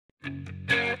We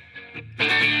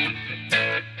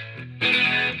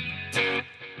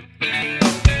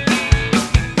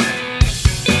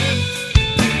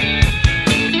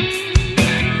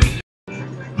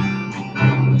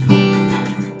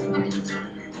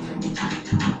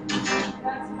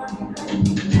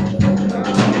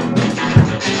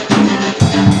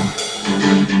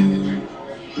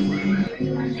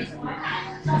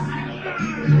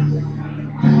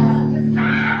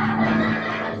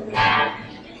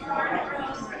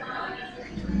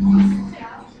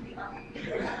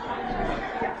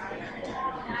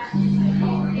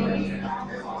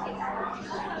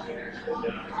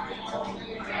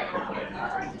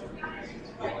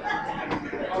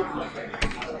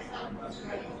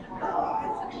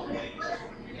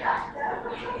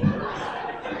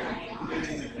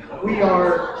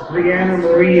are Bre Anna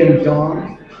and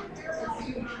Don.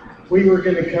 We were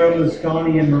going to come as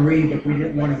Donnie and Marie, but we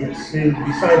didn't want to get sued.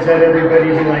 Besides that, everybody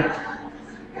would be like,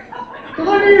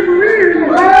 Donnie and Marie in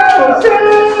the house!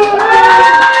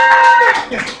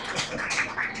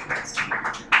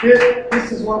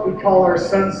 This is what we call our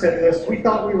sunset list. We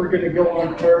thought we were going to go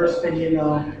on first, and you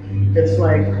know, it's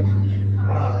like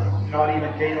not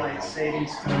even daylight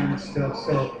savings time and stuff.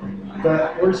 So,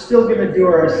 but we're still going to do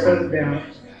our sunset.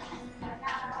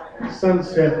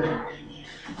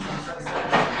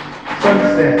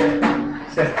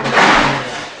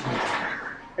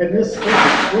 And this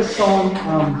song,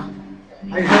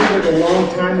 I heard it a long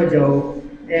time ago,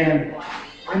 and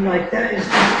I'm like, that is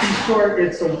just too short.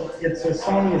 It's a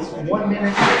song that's 1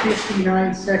 minute and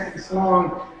 59 seconds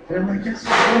long, and I'm like, that's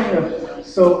not enough.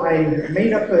 So I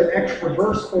made up an extra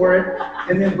verse for it,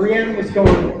 and then Bre Anna was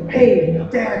going, hey,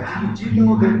 Dad, did you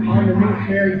know that on the new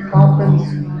Mary Poppins,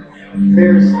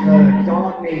 there's a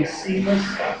dog named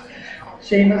Seamus,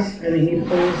 and he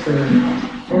pulls the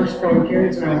horse-drawn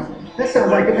carriage, and I went, that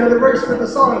sounds like another verse for the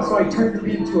song, so I turned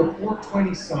it into a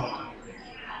 420 song.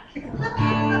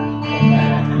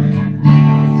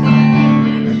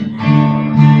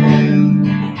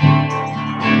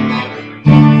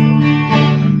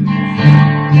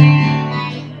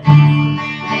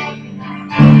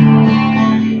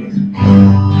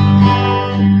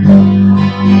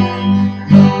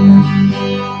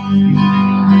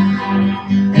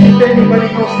 If anybody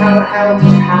knows how to howl,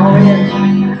 just howl in.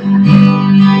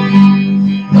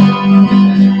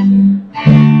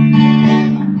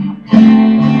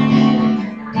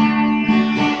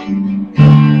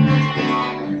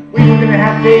 We were going to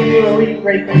have Dave do a lead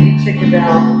break, but he chickened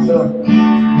out, so.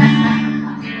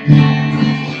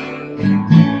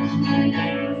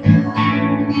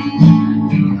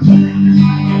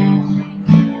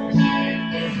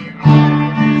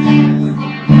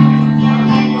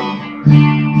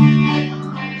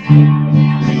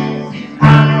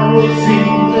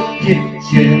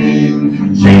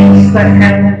 James the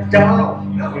Ham and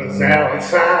Don was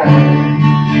outside.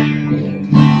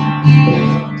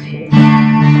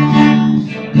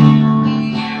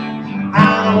 I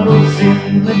was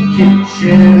in the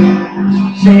kitchen.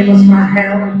 James my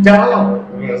Ham and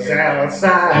Don was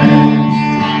outside.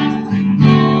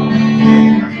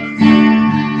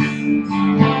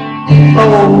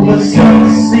 Oh, the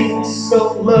sun sinks so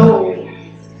low.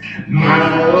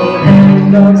 My old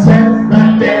hand on sat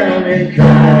right down and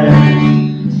cried.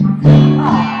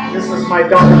 This is my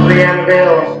daughter Bre Anna,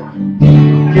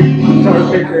 guitar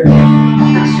picker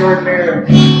extraordinaire.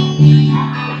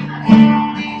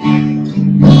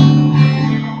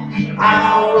 I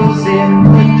was in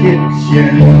the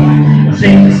kitchen,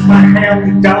 James my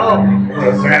hound dog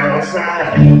was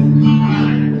outside.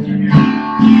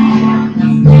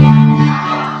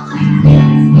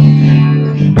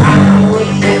 I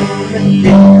was in the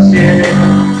kitchen,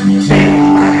 James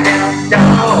my hound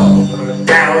dog was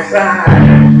outside.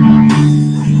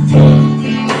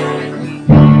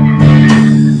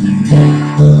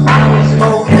 I was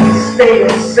smoking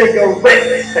stale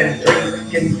cigarettes and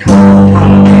drinking cold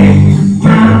coffee.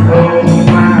 Oh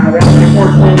my, that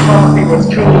before cold coffee was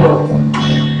cool.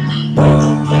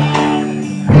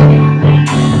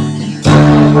 I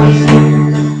was in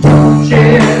the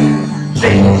kitchen,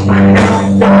 James my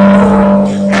hound dog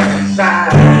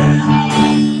outside.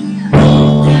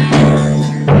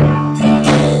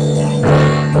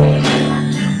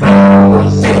 I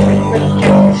was in the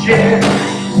kitchen,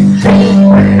 James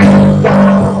my hound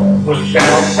dog was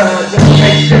outside. Just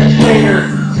make sense later,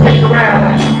 stick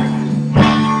around.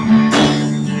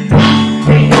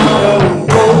 Ain't no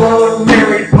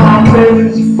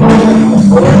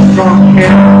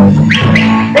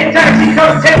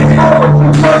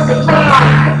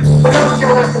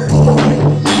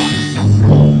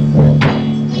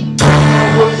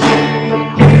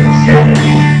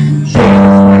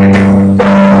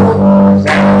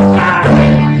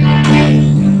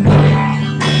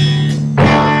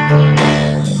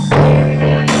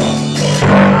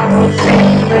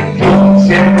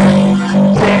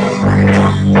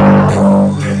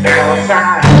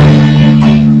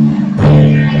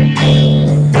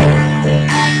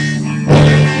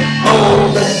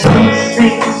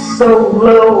so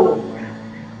low.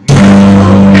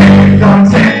 Don't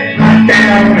sit right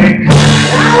down and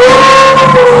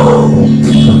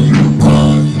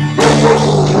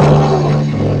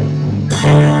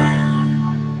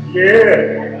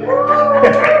yeah.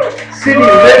 City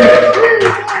limits.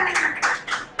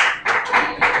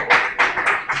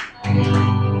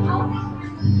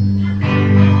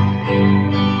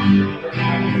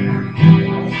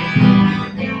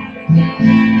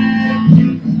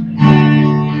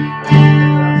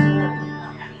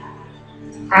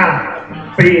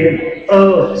 I've been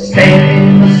up standing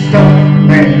in the storm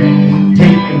and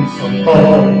taking some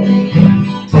falls.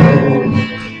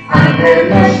 I've had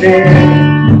my share.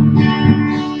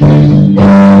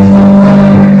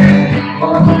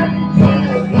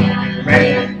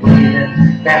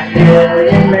 That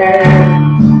millionaire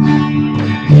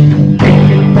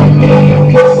thinking for me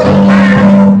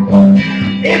somehow.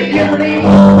 If you leave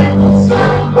with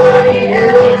somebody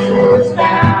else is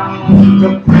bound to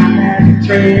find that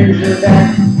treasure, that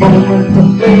moment of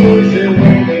pleasure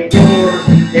when it's yours,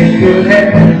 it could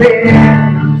have been.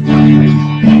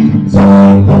 So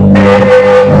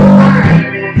never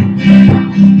mind it.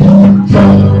 So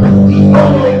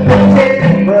only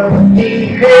pretend but he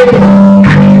had. I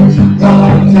just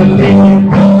want to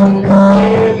live on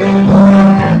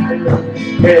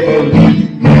forever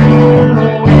leave you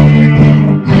away.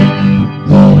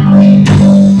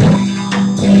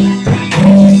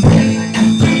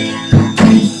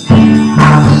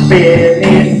 Been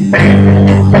in back,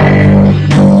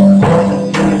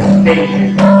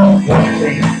 one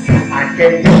thing I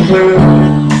can conclude.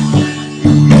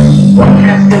 One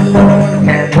has to learn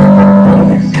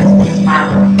and it's my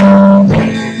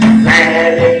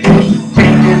attitude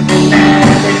changes in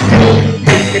attitude.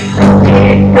 Take it from me,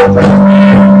 'cause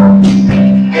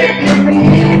if you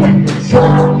leave,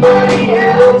 somebody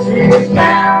else is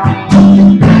bound to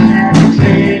find that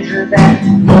treasure, that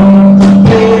moment of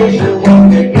pleasure when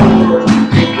you're yours.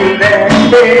 You could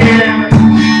have been.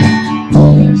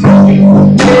 Some people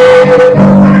never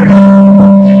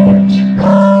just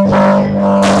want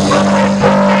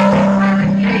to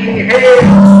live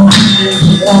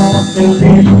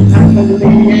happily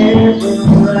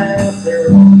ever after,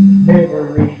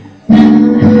 every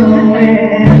now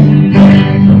and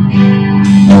then.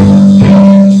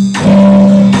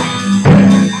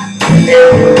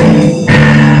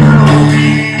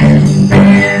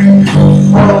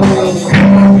 Oh,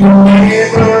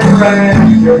 ever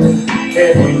after,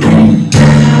 every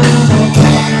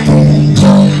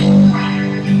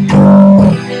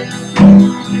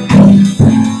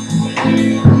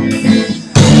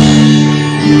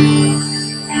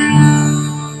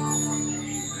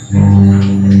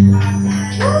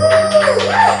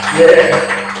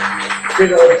yeah,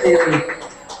 good old Timmy.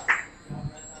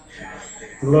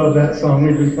 Love that song.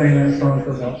 We've been playing that song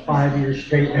for about 5 years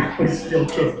straight now. We still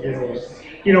can't get over it.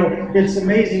 You know, it's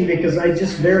amazing because I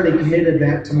just barely committed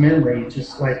that to memory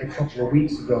just like a couple of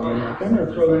weeks ago. And I'm like, I'm going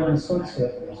to throw that in the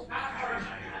sunset.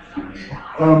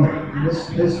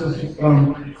 This is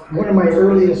one of my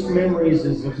earliest memories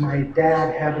is of my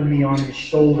dad having me on his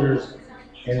shoulders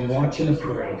and watching a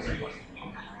parade.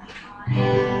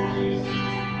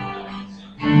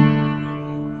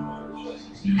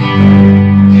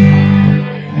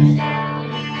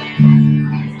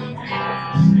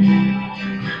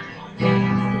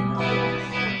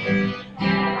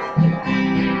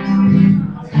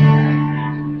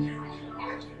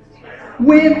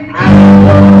 When I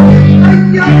was a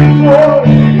young boy,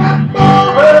 my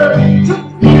father took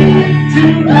me to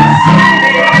the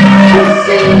city to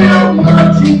see a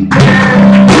marching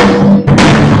band.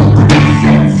 He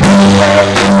said, somewhere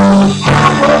in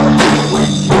power,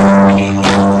 which walking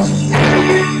on the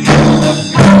city to the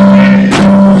pine,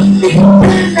 he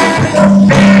didn't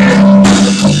understand.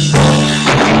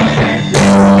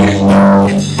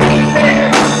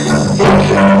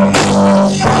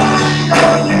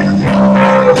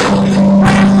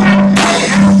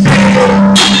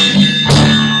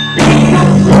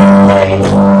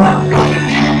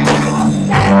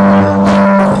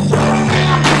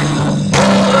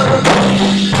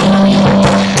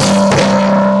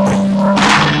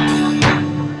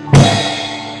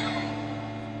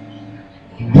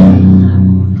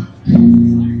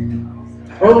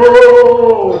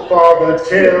 Oh, Father,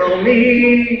 tell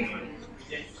me,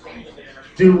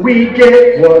 do we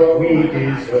get what we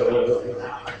deserve?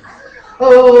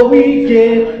 Oh, we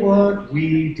get what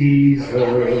we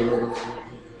deserve.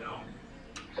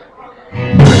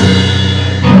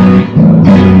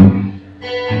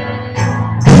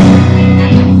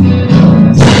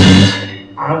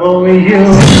 I'm only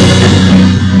human.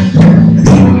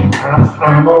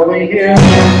 I'm only here.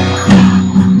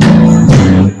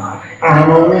 I'm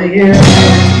only here.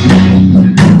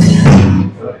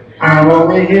 I'm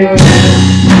only here.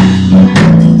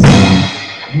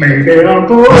 Maybe I'm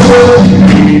foolish,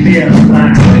 maybe I'm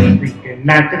blind, thinking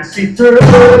I can see through,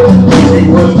 see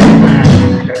what's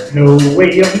behind. Got no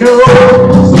way of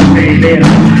knowing, so maybe I'm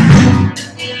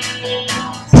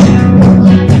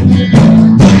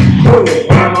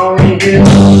I'm only here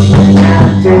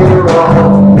after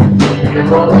all.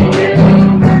 You're only here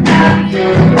after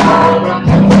all.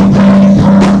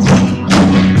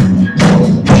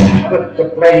 Put the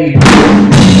blame.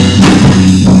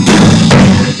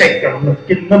 Take a look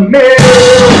in the mirror.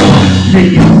 Do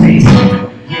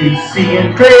you see in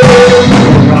clear?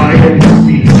 Try to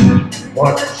see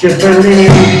what you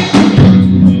believe.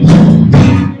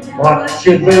 What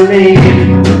you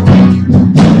believe.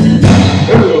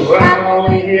 Ooh, I'm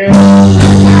only here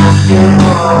after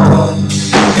all.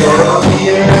 You're only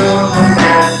here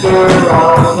after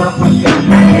all.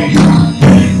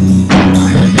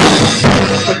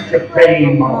 Put your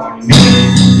blame on me.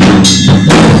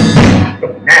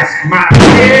 Don't ask my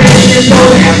head, you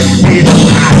don't ask me to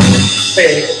lie.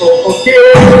 Beg for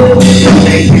forgiveness, you're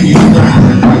making you cry.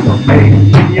 You're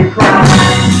making you cry.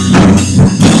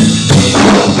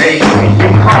 You're making you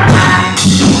cry.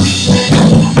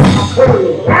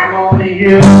 Oh, I'm only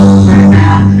here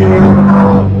after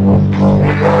all.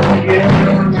 I'm only here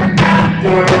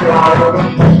after all.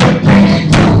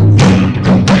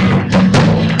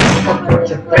 Put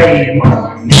your blame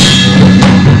on me.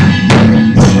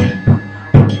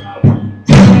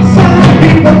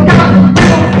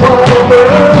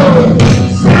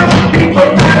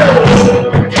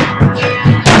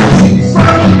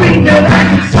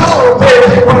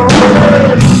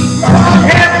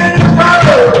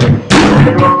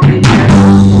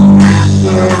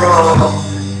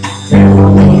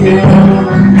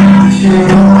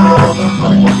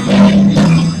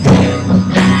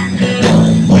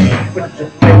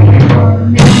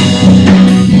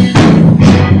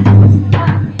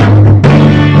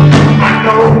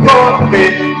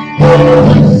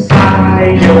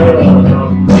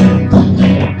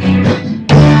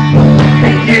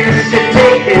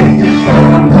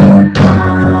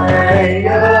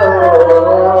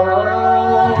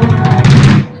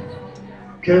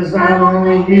 Cause I'm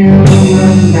only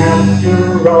human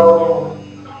after all.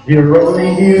 You're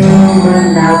only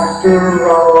human after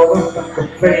all. The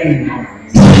blame.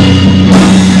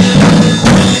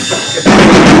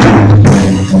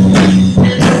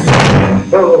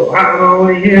 Oh, I'm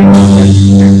only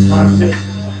human. I'm just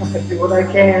do what I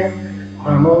can.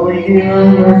 I'm only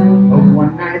human. A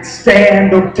one night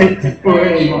stand. Don't take the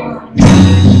blame on me.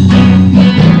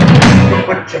 Don't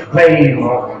put your blame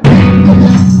on me.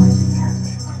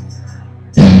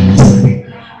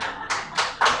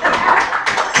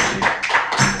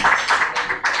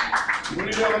 What are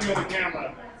you doing with the camera?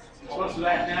 It's supposed to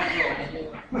act natural.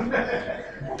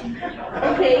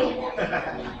 Okay.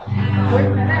 Work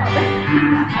that out.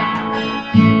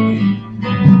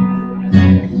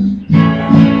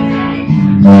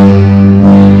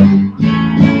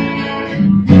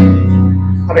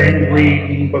 I've been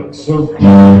reading books of the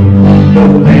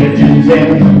legends and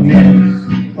the myths,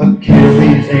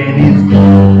 Achilles and his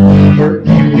gold,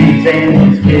 Hercules and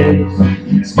his kids,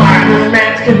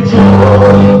 Spider-Man's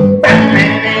control,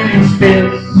 Batman and his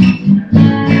fists. I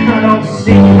don't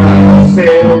see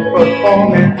myself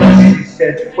performing, but she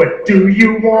said, where do you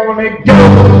wanna go?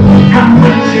 How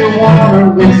much you wanna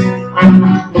risk? I'm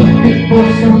looking for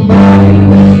somebody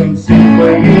with some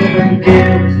superhuman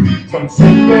gifts, some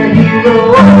superhero,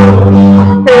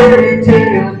 fairy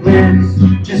tale bliss.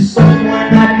 Just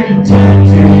someone I can turn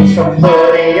to,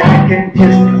 somebody I can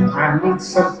kiss. I need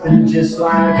something just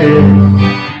like this.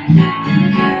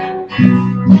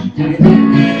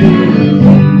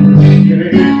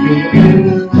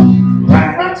 I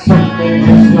need something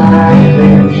just like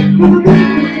this.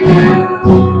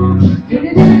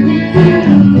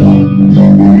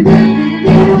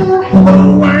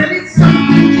 Oh, I need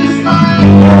something just like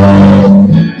this.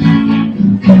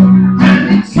 I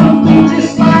need something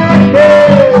just like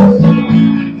this.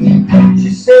 She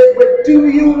said, where do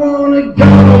you wanna go?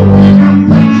 How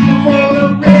much you wanna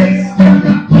risk?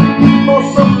 For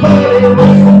somebody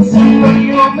with some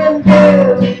superhuman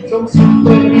gifts, some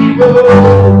superhero,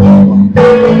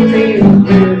 fairy tale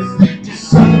bliss. Just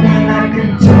someone I can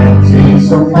turn to,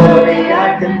 somebody I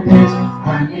can miss.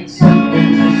 I need something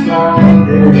just like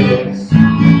this. I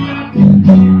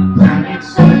need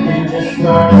something just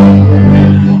like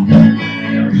this.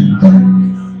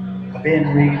 I've been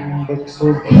reading books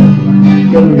of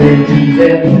the legends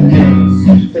and the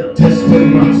myths, the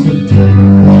testaments of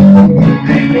time,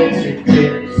 hangings and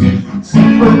cliffs.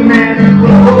 Superman and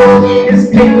Lois is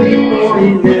paid before he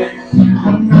lives.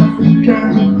 I'm not the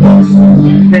kind of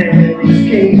person that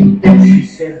escaped. And she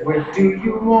said, where do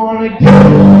you want to go?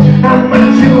 How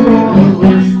much you want to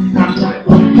risk? I'm not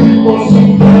looking for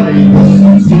somebody with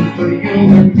some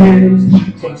superhuman gifts,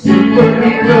 some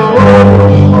superhero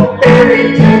or fairy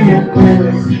tale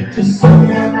bliss. Just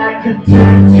someone I can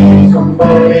turn to,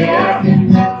 somebody I can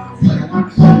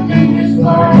love. Something is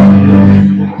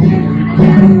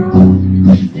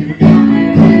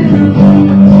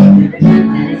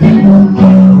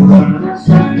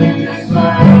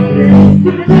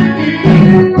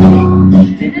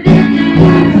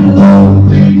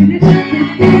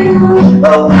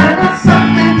oh, I got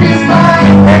something just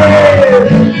like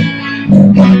this.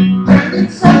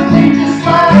 Something just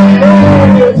like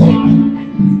this.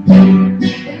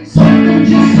 Something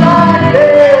just like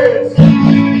this.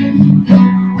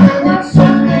 I got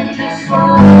something just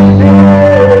like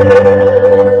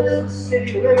this.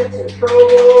 City limits in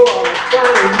Provo on a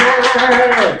Friday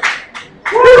night.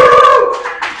 Woo!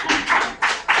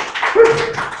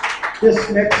 This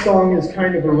next song is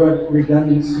kind of a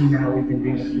redundancy now. We've been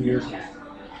doing it for years.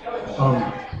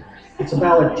 It's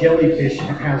about a jellyfish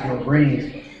that has no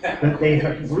brains, but they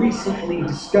have recently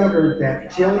discovered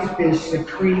that jellyfish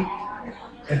secrete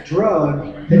a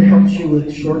drug that helps you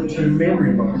with short-term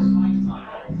memory loss,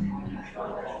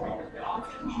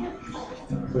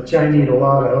 which I need a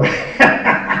lot of.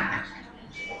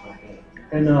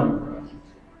 And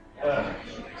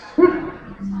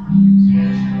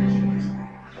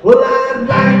well, I'd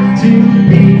like to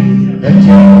be a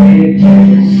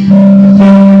jellyfish,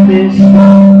 jellyfish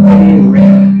don't they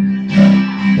red.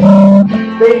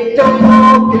 They don't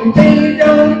walk and they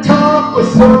don't talk with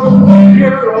some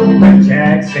Europe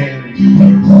Jackson.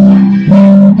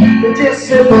 They just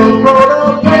simple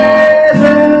proto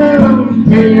present,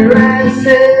 here I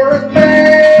celebrate.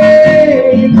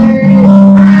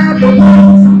 I don't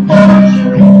want some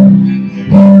fortune,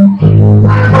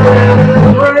 I'm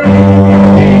gonna break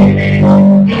in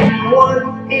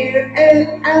one ear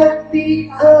and out the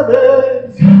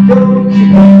other. Don't you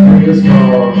think this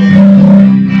cause?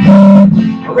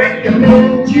 I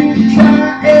recommend you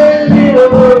try a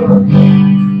little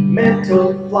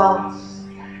mental floss.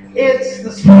 It's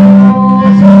the small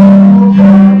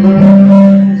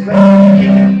problems that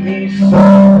keep me so.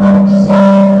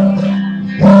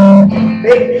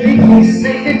 They keep me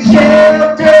sick and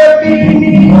shelter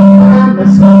beneath my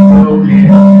mosquito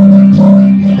net.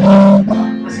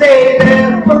 I stay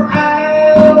there for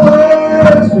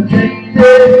hours,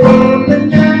 protected from the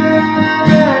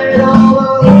night.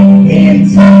 All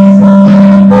inside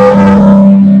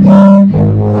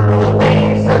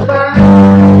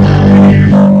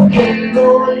in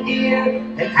one ear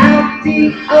and out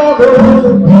the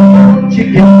other. Don't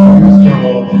you get this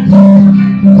strong?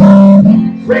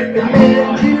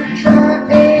 Recommend you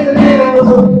try a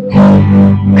little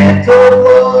mental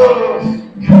love.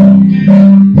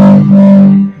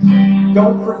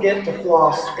 Don't forget to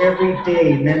floss every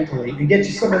day mentally and get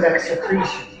you some of that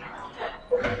secretion.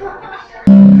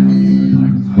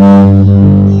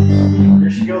 Here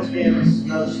she goes again. This is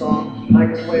another song. I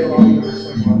can play along with her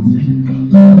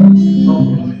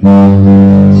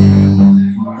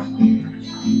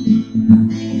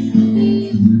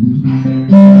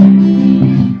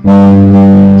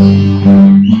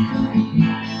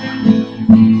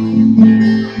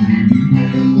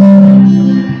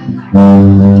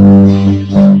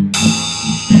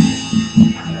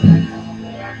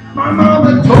my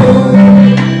mama told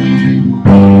me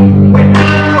when I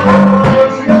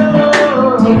was young,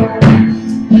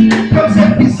 come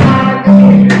sit beside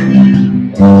me.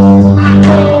 I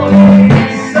told me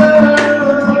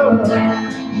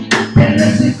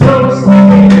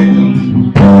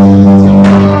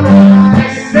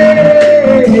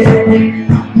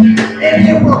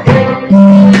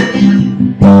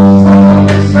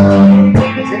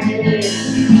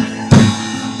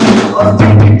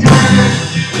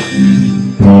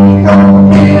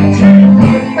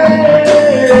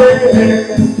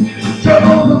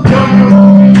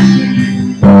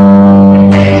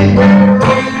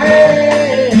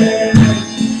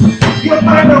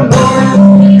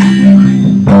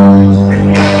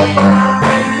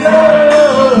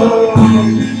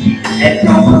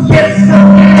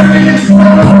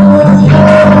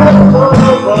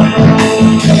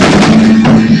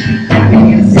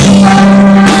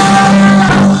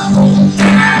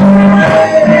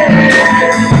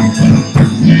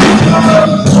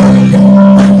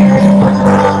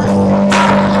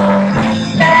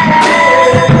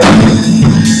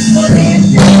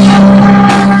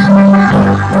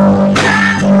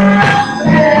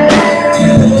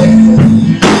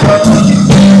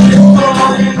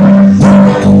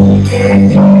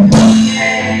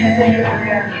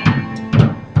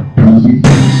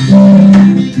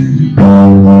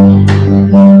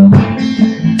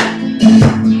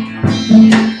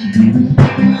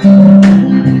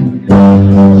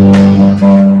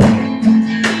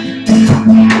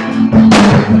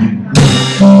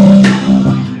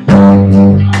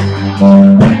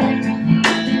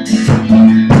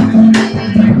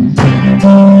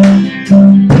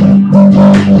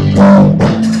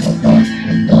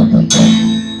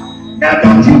Now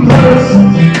don't you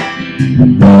listen,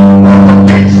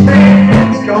 rich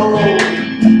man's gold.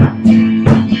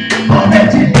 All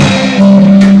that you need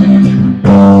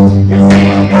is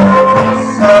in your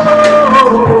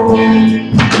soul.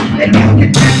 And you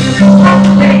can do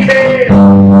something, baby,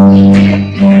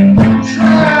 if you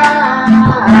try.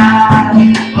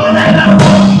 All that I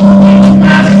want,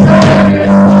 my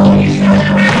soul is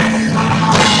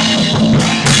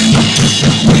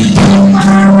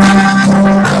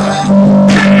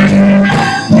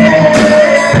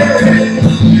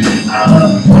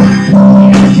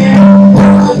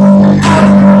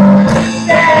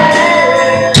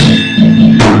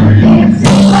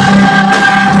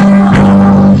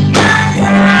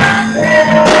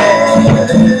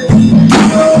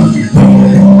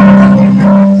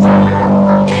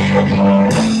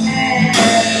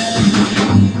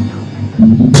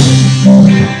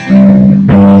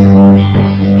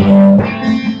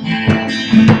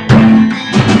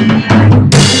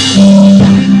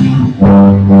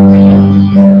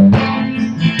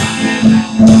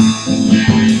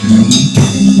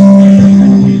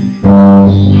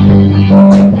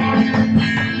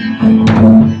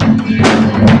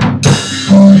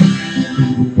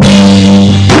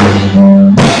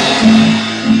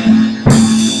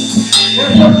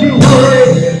don't you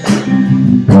worry,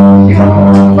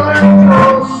 you'll find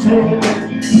yourself.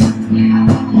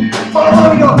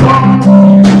 Follow your heart,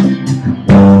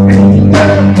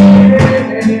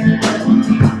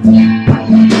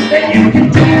 and you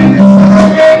can do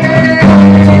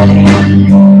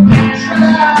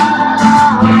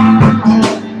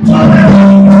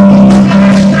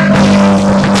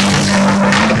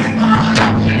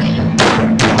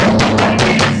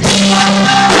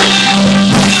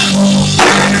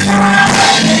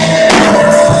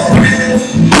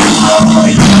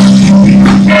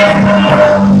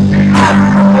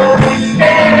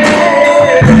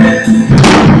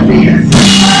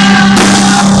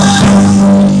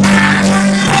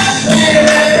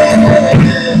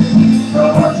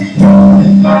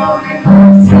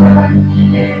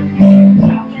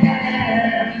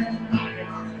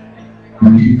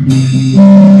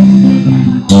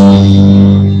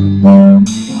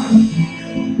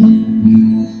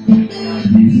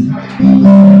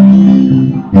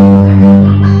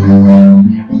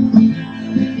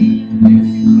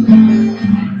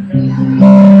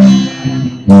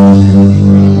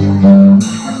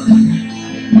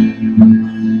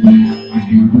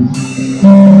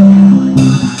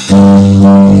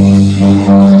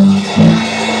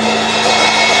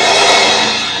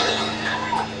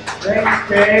Thanks,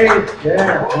 Dave.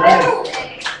 Yeah, nice.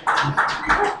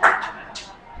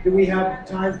 Do we have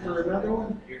time for another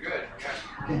one? You're good.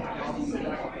 Okay.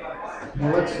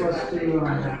 Now let's do, let's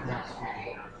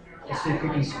see if we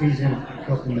can squeeze in a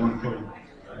couple more for you.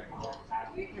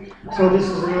 So this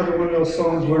is another one of those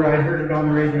songs where I heard it on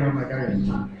the radio. I'm like, I gotta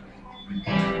do it.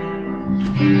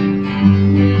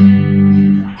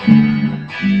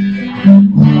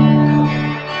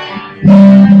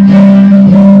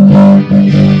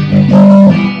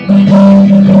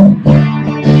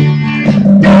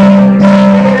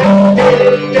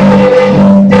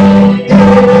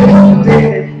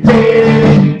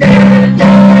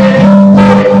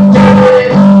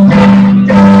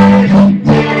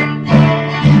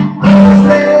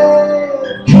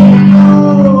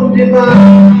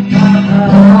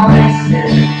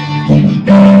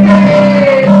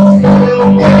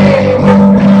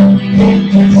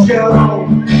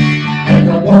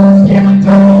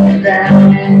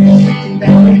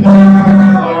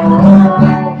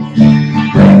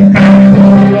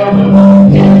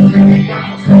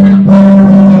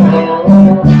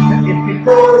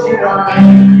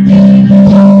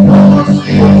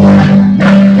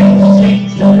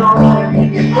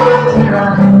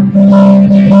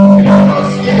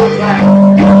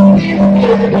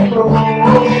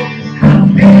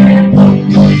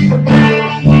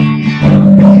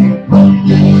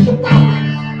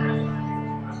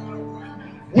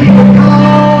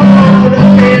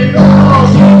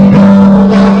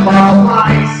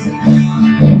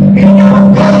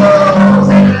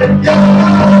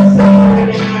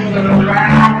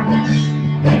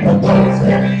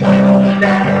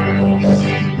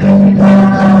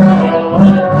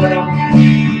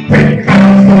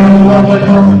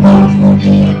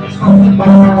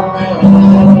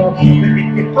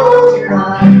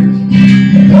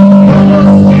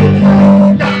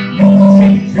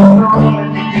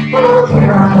 close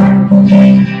your eyes.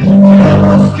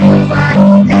 Those feels like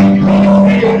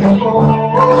beautiful.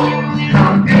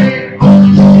 I'm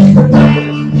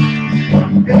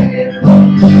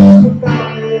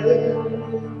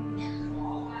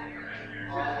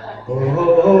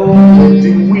oh,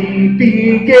 do we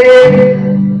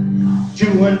begin to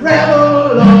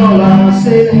unravel all our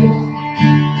sins?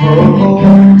 Oh,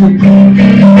 do we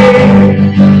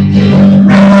begin to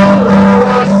unravel all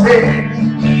our sins?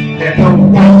 Then the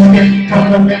walls get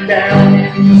tumbling down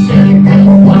and you see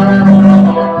them wild.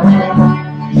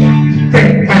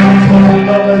 Great crowds full of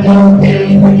lovers on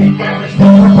hills when you can't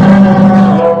restore.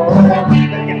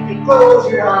 But if you close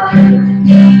your eyes,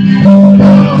 those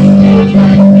feels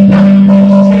like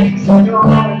change on your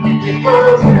own. If you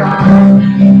close your eyes,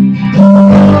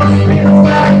 those feels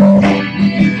like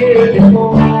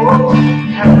beautiful.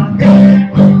 And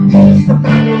I'm just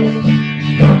about it.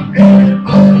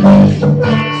 Just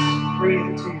about it. 3,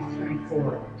 2, 3,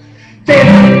 4.